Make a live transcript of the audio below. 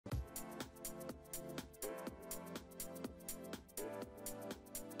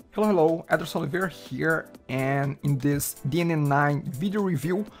Hello, Ssl Oliveira here, and in this DNN9 video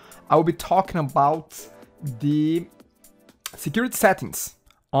review, I will be talking about the security settings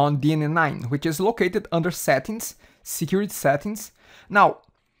on DNN9, which is located under Settings, Security Settings. Now,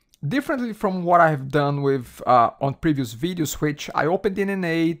 differently from what I have done with on previous videos, which I open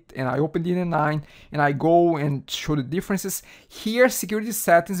DNN8 and I open DNN9 and I go and show the differences, here security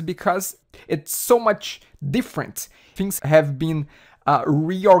settings, because it's so much different. Things have been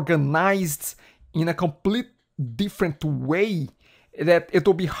reorganized in a complete different way that it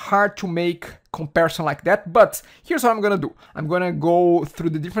will be hard to make comparison like that. But here's what I'm gonna do. I'm gonna go through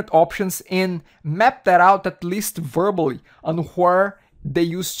the different options and map that out, at least verbally, on where they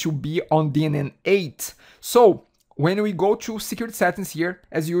used to be on DNN8. So when we go to security settings here,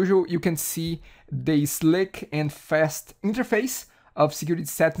 as usual, you can see the slick and fast interface of security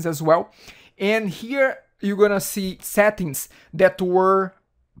settings as well. And here you're gonna see settings that were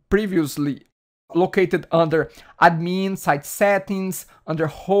previously located under admin, site settings, under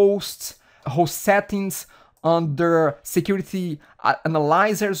host settings, under security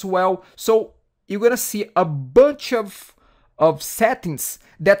analyzer as well. So you're gonna see a bunch of settings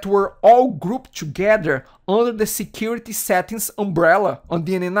that were all grouped together under the security settings umbrella on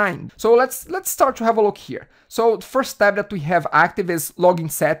DNN9. So let's start to have a look here. So the first tab that we have active is login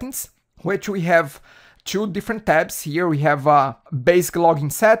settings, which we have two different tabs here. We have basic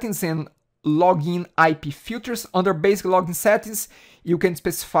login settings and login IP filters. Under basic login settings, you can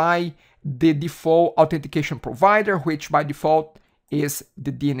specify the default authentication provider, which by default is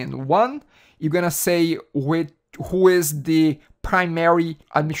the DNN1. You're gonna say who is the primary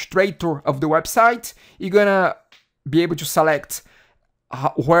administrator of the website. You're gonna be able to select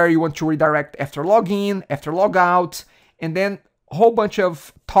where you want to redirect after login, after logout, and then a whole bunch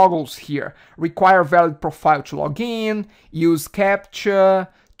of toggles here. Require valid profile to log in, use CAPTCHA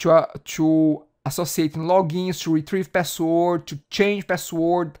to associate logins, to retrieve password, to change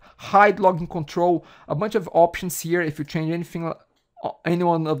password, hide login control, a bunch of options here. If you change anything, any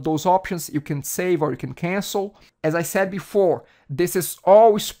one of those options, you can save or you can cancel. As I said before, this is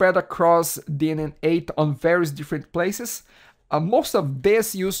all spread across DNN8 on various different places. Most of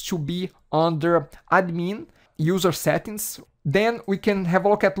this used to be under admin user settings. Then we can have a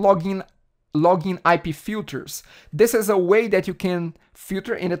look at login IP filters. This is a way that you can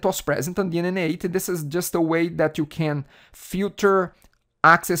filter, and it was present on DNN8. This is just a way that you can filter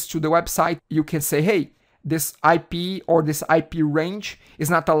access to the website. You can say, hey, this IP or this IP range is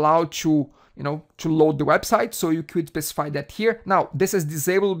not allowed to load the website, so you could specify that here. Now, this is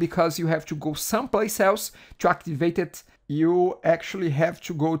disabled because you have to go someplace else to activate it. You actually have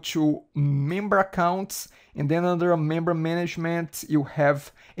to go to member accounts, and then under member management, you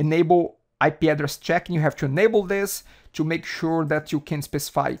have enable IP address checking. You have to enable this to make sure that you can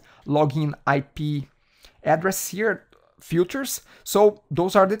specify login IP address here, filters. So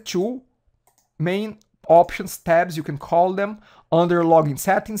those are the two main options, tabs, you can call them, under login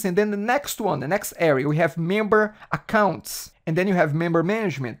settings. And then the next one, the next area, we have member accounts, and then you have member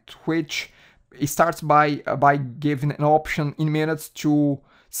management, which it starts by giving an option in minutes to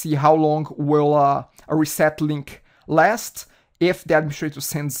see how long will a reset link last. If the administrator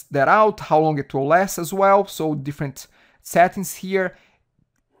sends that out, how long it will last as well. So different settings here.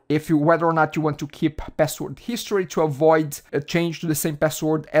 Whether or not you want to keep password history to avoid a change to the same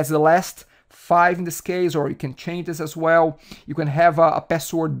password as the last 5 in this case, or you can change this as well. You can have a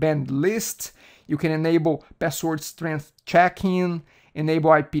password banned list. You can enable password strength checking,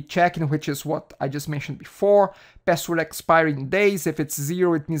 enable IP checking, which is what I just mentioned before. Password expiring days. If it's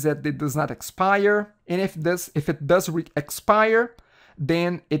 0, it means that it does not expire. And if it does expire,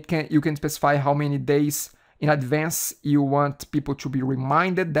 then you can specify how many days in advance you want people to be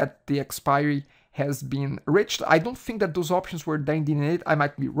reminded that the expiry has been reached. I don't think that those options were there in DNN8. I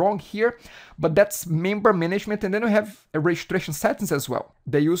might be wrong here, but that's member management. And then we have registration settings as well.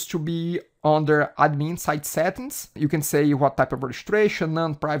 They used to be under admin site settings. You can say what type of registration,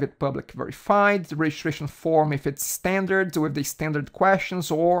 non-private, public, verified, the registration form if it's standard with the standard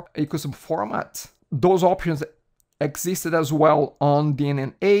questions or a custom format. Those options existed as well on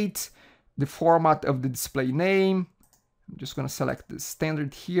DNN8. The format of the display name. I'm just going to select the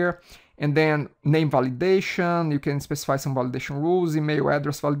standard here. And then name validation, you can specify some validation rules, email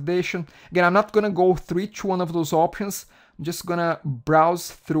address validation. Again, I'm not gonna go through each one of those options. I'm just gonna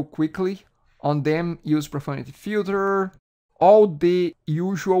browse through quickly on them, use profanity filter, all the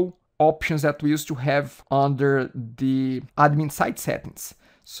usual options that we used to have under the admin site settings.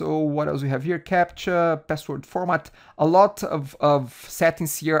 So what else we have here? CAPTCHA, password format. A lot of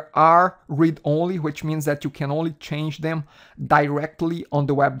settings here are read-only, which means that you can only change them directly on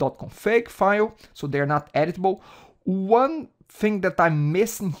the web.config file, so they're not editable. One thing that I'm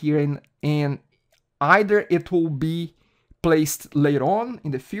missing here, and either it will be placed later on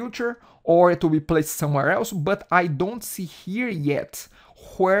in the future or it will be placed somewhere else, but I don't see here yet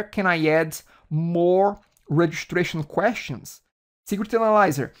where can I add more registration questions. Security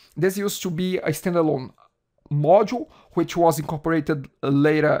Analyzer. This used to be a standalone module which was incorporated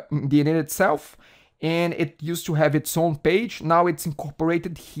later in DNN itself, and it used to have its own page. Now it's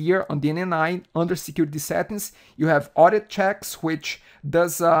incorporated here on DNN 9 under Security Settings. You have Audit Checks, which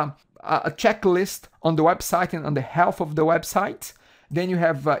does a checklist on the website and on the health of the website. Then you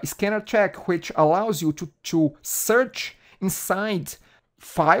have Scanner Check, which allows you to search inside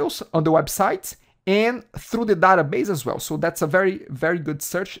files on the website and through the database as well. So that's a very, very good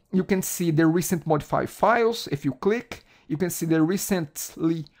search. You can see the recent modified files. If you click, you can see the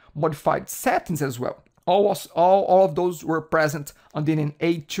recently modified settings as well. All of those were present on DNN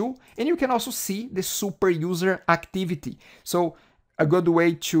 8.2, and you can also see the super user activity. So a good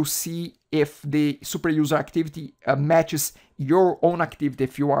way to see if the super user activity matches your own activity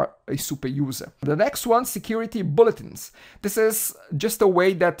if you are a super user. The next one, security bulletins. This is just a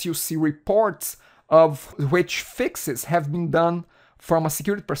way that you see reports of which fixes have been done from a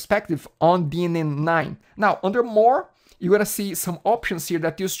security perspective on DNN 9. Now, under more, you're gonna see some options here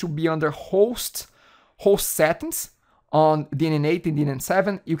that used to be under host settings on DNN 8 and DNN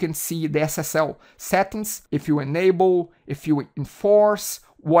 7. You can see the SSL settings, if you enable, if you enforce,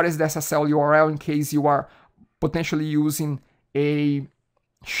 what is the SSL URL in case you are potentially using a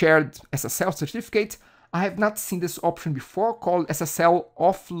shared SSL certificate. I have not seen this option before, called SSL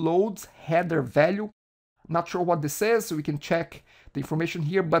offload header value. Not sure what this is, so we can check the information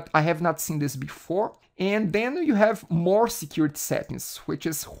here, but I have not seen this before. And then you have more security settings, which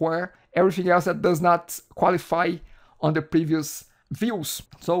is where everything else that does not qualify on the previous views.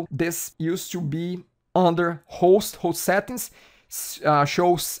 So this used to be under host settings,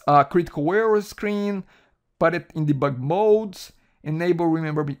 shows critical error screen, put it in debug mode, enable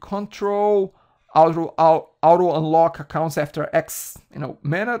remember me control, auto unlock accounts after X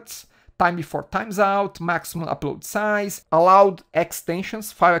minutes, time before times out, maximum upload size, allowed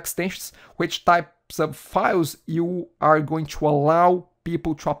extensions, file extensions, which types of files you are going to allow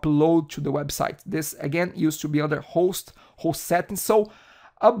people to upload to the website. This again used to be under host settings. So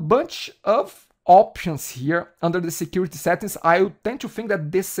a bunch of options here under the security settings. I tend to think that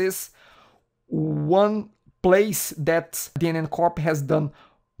this is one place that DNN Corp has done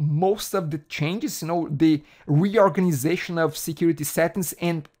most of the changes, the reorganization of security settings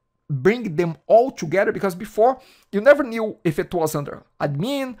and bring them all together, because before you never knew if it was under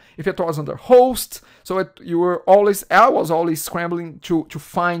admin, if it was under host. So I was always scrambling to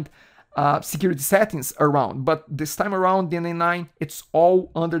find security settings around. But this time around, DNN 9, it's all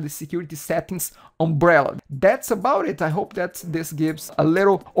under the security settings umbrella. That's about it. I hope that this gives a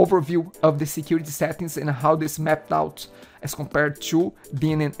little overview of the security settings and how this mapped out as compared to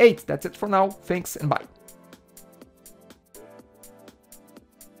DNN 8. That's it for now. Thanks and bye.